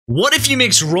What if you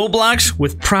mix Roblox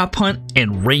with Prop Hunt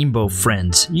and Rainbow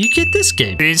Friends? You get this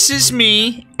game. This is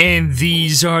me, and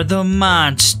these are the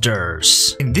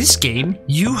monsters. In this game,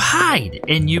 you hide,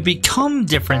 and you become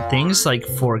different things, like,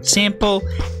 for example,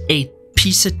 a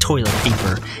piece of toilet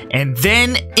paper. And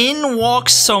then in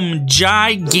walks some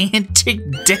gigantic,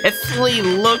 deathly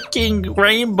looking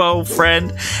rainbow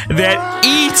friend that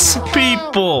eats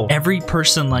people. Every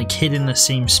person, like, hid in the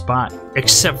same spot,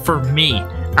 except for me.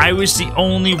 I was the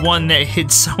only one that hid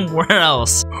somewhere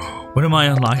else. What am I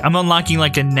unlocking? I'm unlocking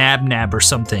like a NabNab or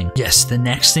something. Yes, the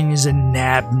next thing is a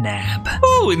NabNab.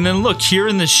 Oh, and then look, here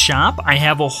in the shop, I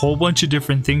have a whole bunch of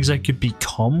different things I could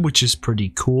become, which is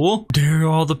pretty cool. There are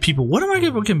all the people. What am I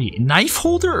going to be? Knife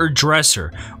holder or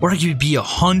dresser? Or I could be a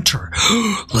hunter.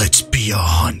 Let's be a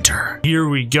hunter. Here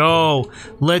we go.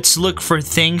 Let's look for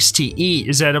things to eat.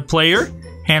 Is that a player?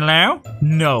 Hello?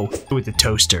 No. With the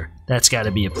toaster. That's got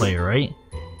to be a player, right?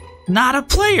 Not a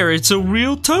player, it's a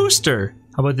real toaster.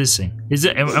 How about this thing? Is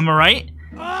it, am I right?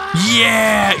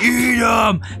 Yeah, eat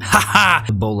them! Haha!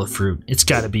 The bowl of fruit. It's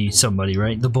gotta be somebody,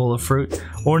 right? The bowl of fruit.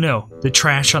 Or no, the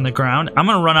trash on the ground. I'm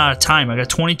gonna run out of time. I got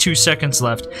 22 seconds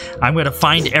left. I'm gonna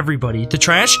find everybody. The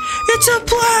trash? It's a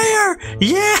player!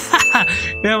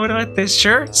 Yeah! Yeah, what about the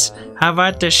shirts? How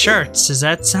about the shirts? Is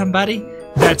that somebody?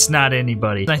 That's not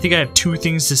anybody. I think I have 2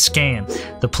 things to scan.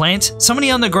 The plants?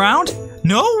 Somebody on the ground?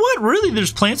 No, what? Really?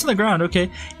 There's plants on the ground. Okay.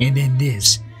 And then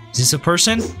this. Is this a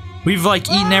person? We've,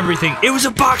 like, eaten everything. It was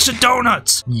a box of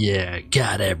donuts! Yeah,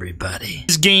 got everybody.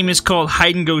 This game is called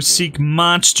Hide and Go Seek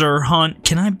Monster Hunt.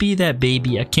 Can I be that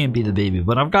baby? I can't be the baby,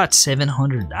 but I've got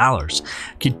 $700.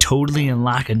 Could totally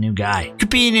unlock a new guy. Could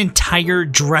be an entire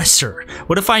dresser.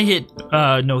 What if I hit,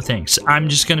 no thanks. I'm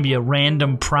just gonna be a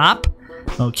random prop.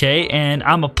 Okay, and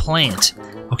I'm a plant.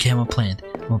 Okay, I'm a plant.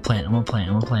 I'm a plant. I'm a plant.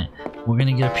 I'm a plant. We're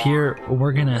gonna get up here.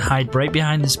 We're gonna hide right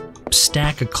behind this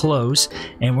stack of clothes,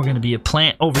 and we're gonna be a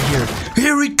plant over here.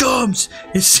 Here he comes!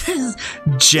 It says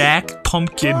Jack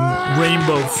Pumpkin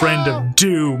Rainbow Friend of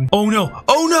Doom. Oh no!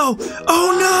 Oh no!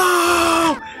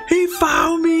 Oh no! He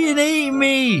found me and ate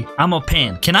me! I'm a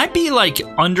pan. Can I be like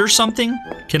under something?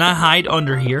 Can I hide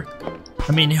under here?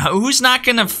 I mean, who's not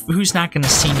gonna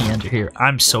see me under here?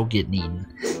 I'm so getting eaten.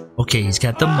 Okay, he's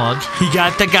got the mug. He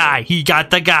got the guy. He got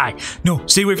the guy. No,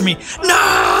 stay away from me.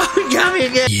 No! He got me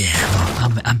again.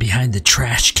 Yeah, I'm behind the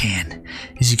trash can.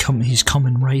 Is he coming? He's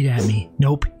coming right at me.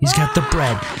 Nope, he's got the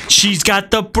bread. She's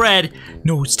got the bread.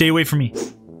 No, stay away from me.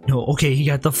 No, okay, he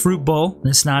got the fruit bowl.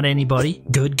 That's not anybody.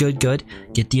 Good, good, good.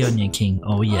 Get the Onion King.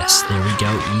 Oh, yes, there we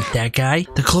go. Eat that guy.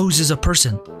 The clothes is a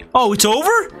person. Oh, it's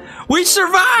over? We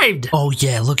survived! Oh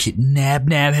yeah, look at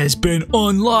NabNab has been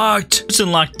unlocked. Let's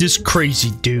unlock this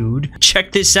crazy dude.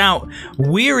 Check this out.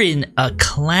 We're in a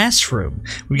classroom.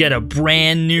 We got a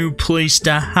brand new place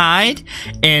to hide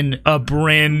and a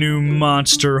brand new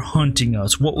monster hunting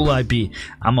us. What will I be?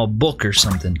 I'm a book or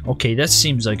something. Okay, that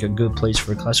seems like a good place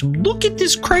for a classroom. Look at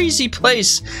this crazy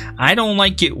place. I don't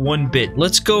like it one bit.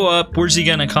 Let's go up. Where's he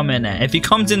gonna come in at? If he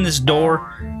comes in this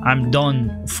door, I'm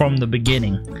done from the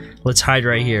beginning. Let's hide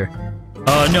right here.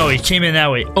 No, he came in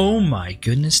that way. Oh my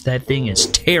goodness, that thing is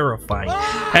terrifying.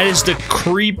 That is the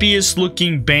creepiest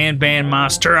looking BanBan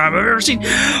monster I've ever seen.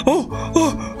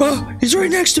 Oh, he's right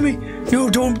next to me. No,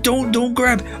 don't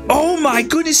grab. Oh my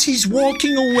goodness, he's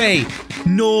walking away.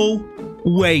 No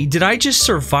way. Did I just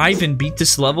survive and beat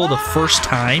this level the first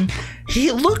time?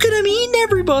 Look at him eating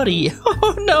everybody.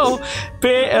 Oh no.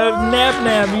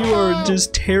 NabNab, you are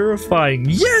just terrifying.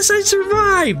 Yes, I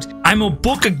survived. I'm a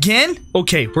book again?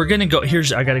 Okay, we're gonna go.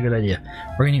 I got a good idea.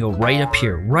 We're gonna go right up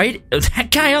here. Right? That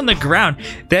guy on the ground.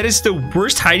 That is the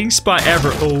worst hiding spot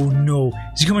ever. Oh no.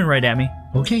 Is he coming right at me?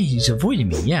 Okay, he's avoiding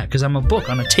me. Yeah, because I'm a book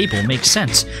on a table. Makes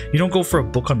sense. You don't go for a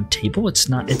book on a table. It's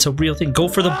a real thing. Go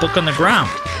for the book on the ground.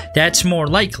 That's more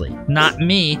likely. Not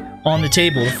me on the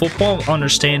table. Football,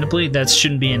 understandably, that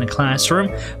shouldn't be in a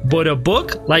classroom. But a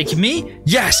book, like me,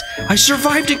 yes, I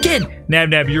survived again.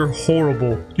 NabNab, you're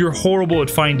horrible. You're horrible at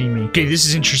finding me. Okay, this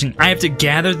is interesting. I have to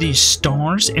gather these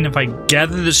stars, and if I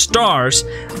gather the stars,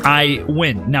 I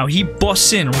win. Now, he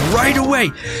busts in right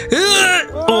away.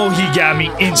 Oh, he got me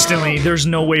instantly. There's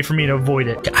no way for me to avoid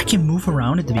it. I can move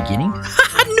around at the beginning?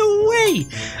 No way.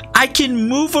 I can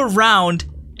move around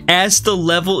as the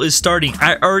level is starting.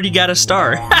 I already got a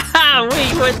star.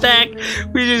 Wait, what the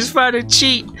heck? We just found a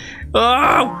cheat.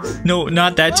 Oh, no,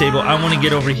 not that table. I want to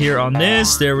get over here on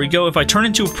this. There we go. If I turn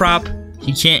into a prop,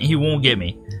 he won't get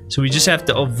me. So we just have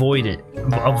to avoid it.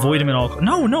 Avoid him at all.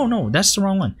 No, that's the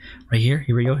wrong one. Right here,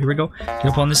 here we go. Get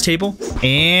up on this table.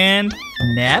 And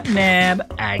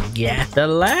NabNab, I got the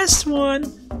last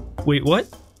one. Wait, what?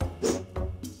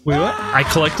 I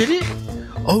collected it?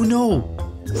 Oh no.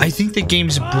 I think the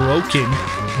game's broken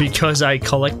because I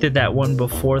collected that one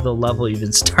before the level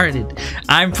even started.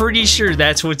 I'm pretty sure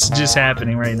that's what's just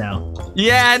happening right now.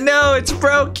 Yeah, no, it's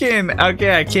broken.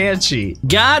 Okay, I can't cheat.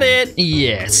 Got it.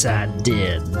 Yes, I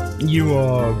did. You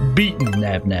are beaten,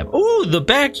 NabNab. Ooh, the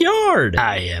backyard.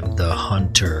 I am the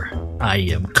hunter. I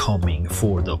am coming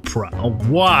for the oh,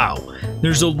 wow.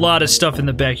 There's a lot of stuff in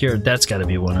the backyard. That's got to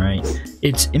be one, right?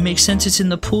 It makes sense it's in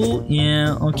the pool.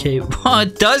 Yeah, okay.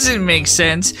 What doesn't make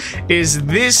sense is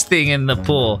this thing in the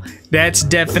pool. That's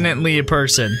definitely a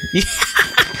person.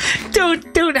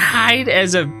 Don't hide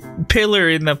as a pillar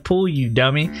in the pool, you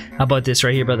dummy. How about this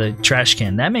right here by the trash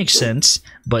can? That makes sense.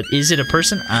 But is it a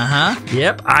person?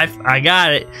 Yep, I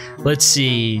got it. Let's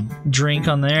see. Drink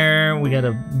on there. We got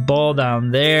a ball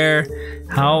down there.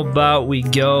 How about we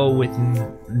go with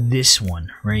this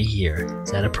one right here?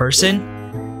 Is that a person?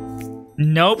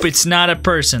 Nope, it's not a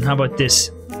person. How about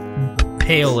this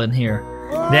pail in here?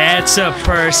 That's a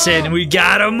person. We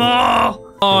got them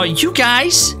all. Oh, you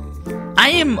guys.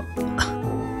 I'm a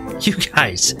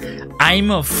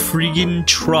friggin'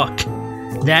 truck.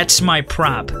 That's my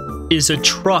prop, is a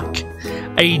truck.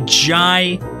 A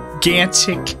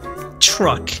gigantic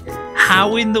truck.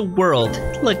 How in the world?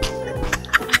 Look.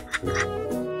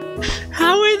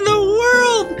 How in the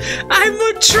world? I'm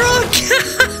a truck.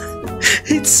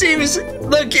 It seems,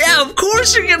 look, yeah, of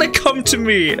course you're gonna come to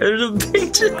me. There's a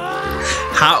picture.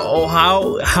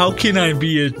 How can I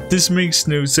be this makes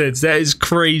no sense. That is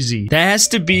crazy. That has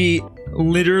to be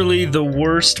literally the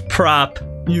worst prop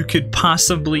you could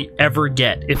possibly ever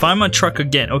get. If I'm a truck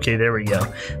again, okay, there we go.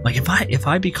 Like if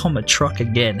I become a truck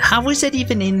again, how is that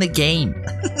even in the game?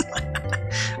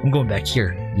 I'm going back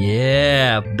here.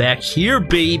 Yeah, back here,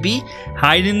 baby.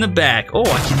 Hide in the back. Oh,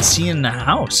 I can see in the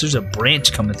house. There's a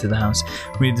branch coming through the house.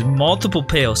 We have multiple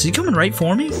pails. Is he coming right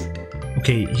for me?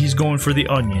 Okay, he's going for the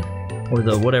onion. Or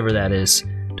the whatever that is.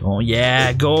 Don't,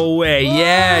 yeah, go away.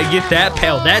 Yeah, get that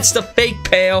pail. That's the fake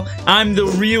pail. I'm the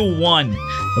real one.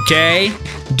 Okay?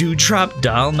 Dewdrop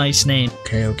Doll, nice name.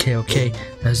 Okay.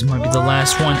 This might be the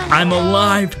last one. I'm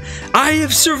alive. I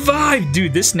have survived.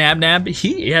 Dude, this NabNab,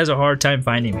 he has a hard time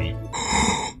finding me.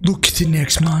 Look at the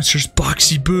next monsters,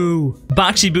 Boxy Boo.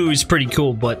 Boxy Boo is pretty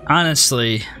cool, but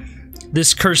honestly,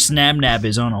 this cursed NabNab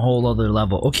is on a whole other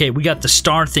level. Okay, we got the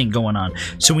star thing going on.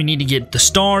 So we need to get the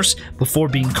stars before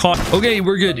being caught. Okay,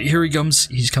 we're good. Here he comes.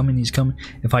 He's coming.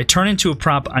 If I turn into a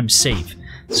prop, I'm safe.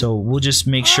 So we'll just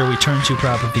make sure we turn into a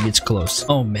prop if he gets close.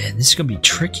 Oh man, this is gonna be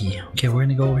tricky. Okay, we're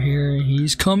gonna go over here.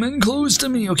 He's coming close to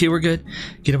me. Okay, we're good.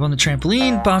 Get up on the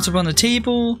trampoline, bounce up on the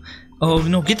table. Oh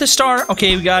no, get the star.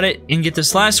 Okay, we got it. And get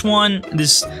this last one. The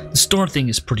store thing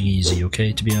is pretty easy,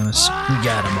 okay, to be honest. We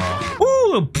got them all.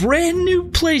 Ooh, a brand new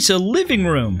place, a living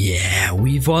room. Yeah,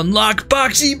 we've unlocked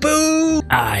Boxy Boo.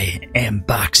 I am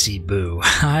Boxy Boo.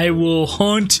 I will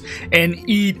hunt and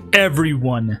eat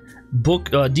everyone.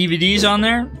 DVDs on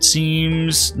there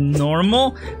seems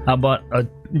normal. How about a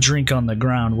drink on the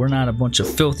ground? We're not a bunch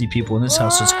of filthy people in this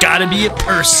house, so it's gotta be a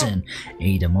person.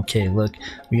 Ate him. Okay, look,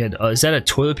 we got is that a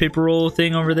toilet paper roll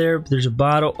thing over there? There's a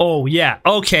bottle. Oh yeah,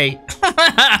 okay.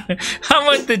 How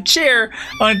about the chair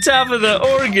on top of the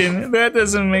organ? That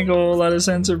doesn't make a whole lot of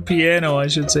sense. Or piano, I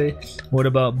should say. What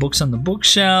about books on the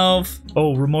bookshelf?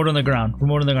 Oh, remote on the ground.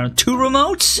 Remote on the ground. 2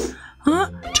 remotes?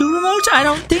 Huh? 2 remotes? I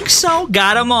don't think so.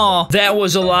 Got them all. That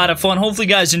was a lot of fun. Hopefully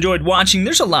you guys enjoyed watching.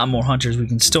 There's a lot more hunters we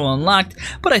can still unlock,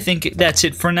 but I think that's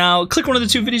it for now. Click one of the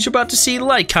 2 videos you're about to see.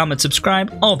 Like, comment,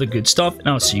 subscribe, all the good stuff, and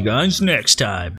I'll see you guys next time.